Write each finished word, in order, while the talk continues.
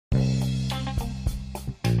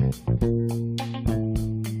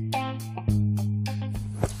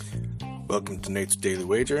Welcome to Nate's Daily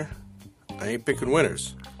Wager. I ain't picking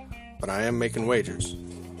winners, but I am making wagers.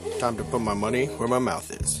 Time to put my money where my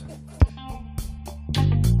mouth is.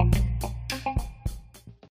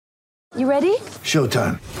 You ready?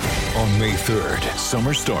 Showtime. On May 3rd,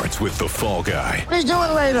 summer starts with The Fall Guy. Let's do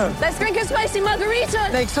it later. Let's drink a spicy margarita.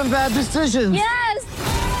 Make some bad decisions. Yes!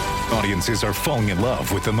 Audiences are falling in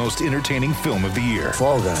love with the most entertaining film of the year.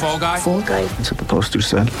 Fall Guy. Fall Guy? Fall guy. That's what the poster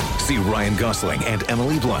said. See Ryan Gosling and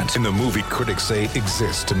Emily Blunt in the movie critics say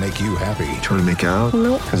exists to make you happy. Trying to make it out?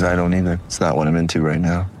 Nope. Because I don't either. It's not what I'm into right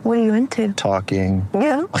now. What are you into? Talking.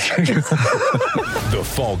 Yeah. The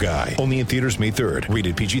Fall Guy. Only in theaters May 3rd.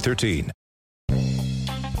 Rated PG-13.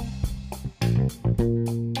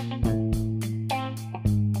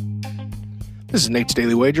 This is Nate's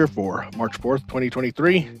Daily Wager for March 4th,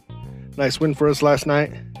 2023. Nice win for us last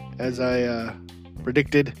night. As I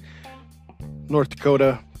predicted, North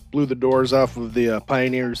Dakota blew the doors off of the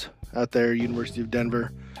Pioneers out there, University of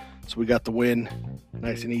Denver. So we got the win.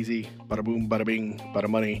 Nice and easy. Bada boom, bada bing, bada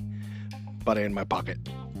money, bada in my pocket.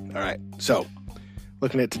 All right, so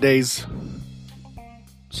looking at today's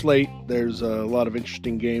slate, there's a lot of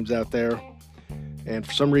interesting games out there. And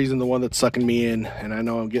for some reason, the one that's sucking me in, and I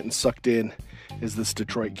know I'm getting sucked in, is this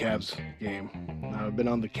Detroit Cavs game. Now, I've been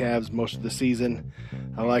on the Cavs most of the season.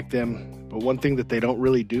 I like them. But one thing that they don't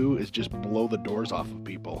really do is just blow the doors off of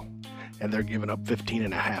people. And they're giving up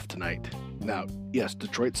 15.5 tonight. Now, yes,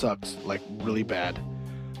 Detroit sucks, like really bad.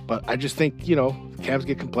 But I just think, the Cavs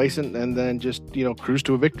get complacent and then just, cruise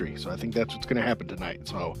to a victory. So I think that's what's going to happen tonight.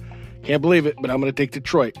 So can't believe it, but I'm going to take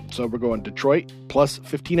Detroit. So we're going Detroit plus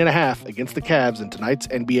 15.5 against the Cavs in tonight's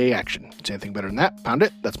NBA action. Say anything better than that, pound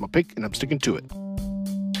it. That's my pick, and I'm sticking to it.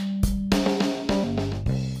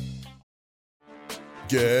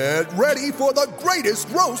 Get ready for the greatest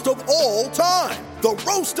roast of all time. The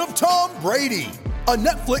Roast of Tom Brady. A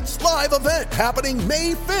Netflix live event happening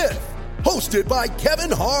May 5th. Hosted by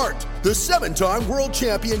Kevin Hart, the 7-time world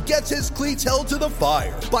champion gets his cleats held to the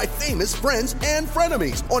fire by famous friends and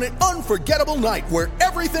frenemies on an unforgettable night where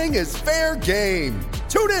everything is fair game.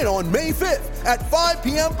 Tune in on May 5th at 5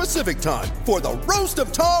 p.m. Pacific time for the Roast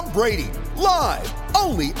of Tom Brady, live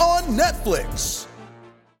only on Netflix.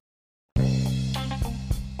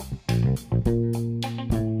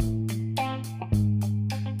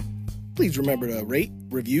 Please remember to rate,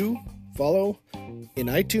 review, follow in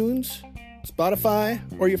iTunes, Spotify,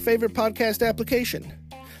 or your favorite podcast application.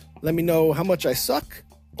 Let me know how much I suck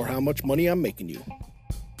or how much money I'm making you.